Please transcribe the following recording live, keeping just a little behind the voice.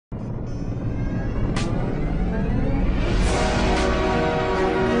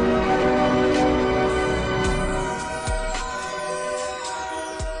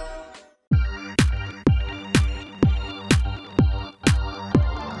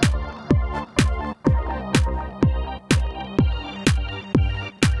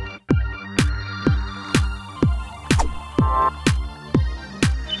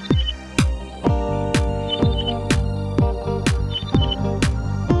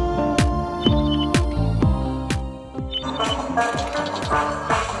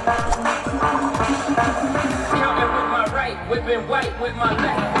with my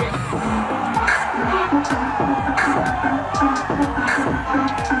left fist.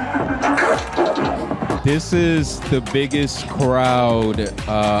 This is the biggest crowd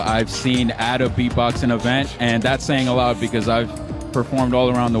I've seen at a beatboxing event, and that's saying a lot because I've performed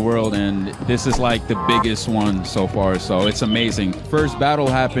all around the world, and this is like the biggest one so far, so it's amazing. First battle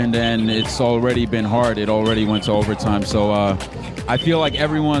happened, and it's already been hard. It already went to overtime, so I feel like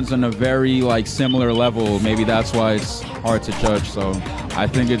everyone's on a very like similar level. Maybe that's why it's hard to judge, so I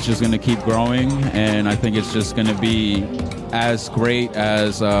think it's just going to keep growing, and I think it's just going to be as great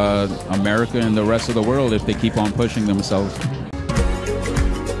as America and the rest of the world if they keep on pushing themselves.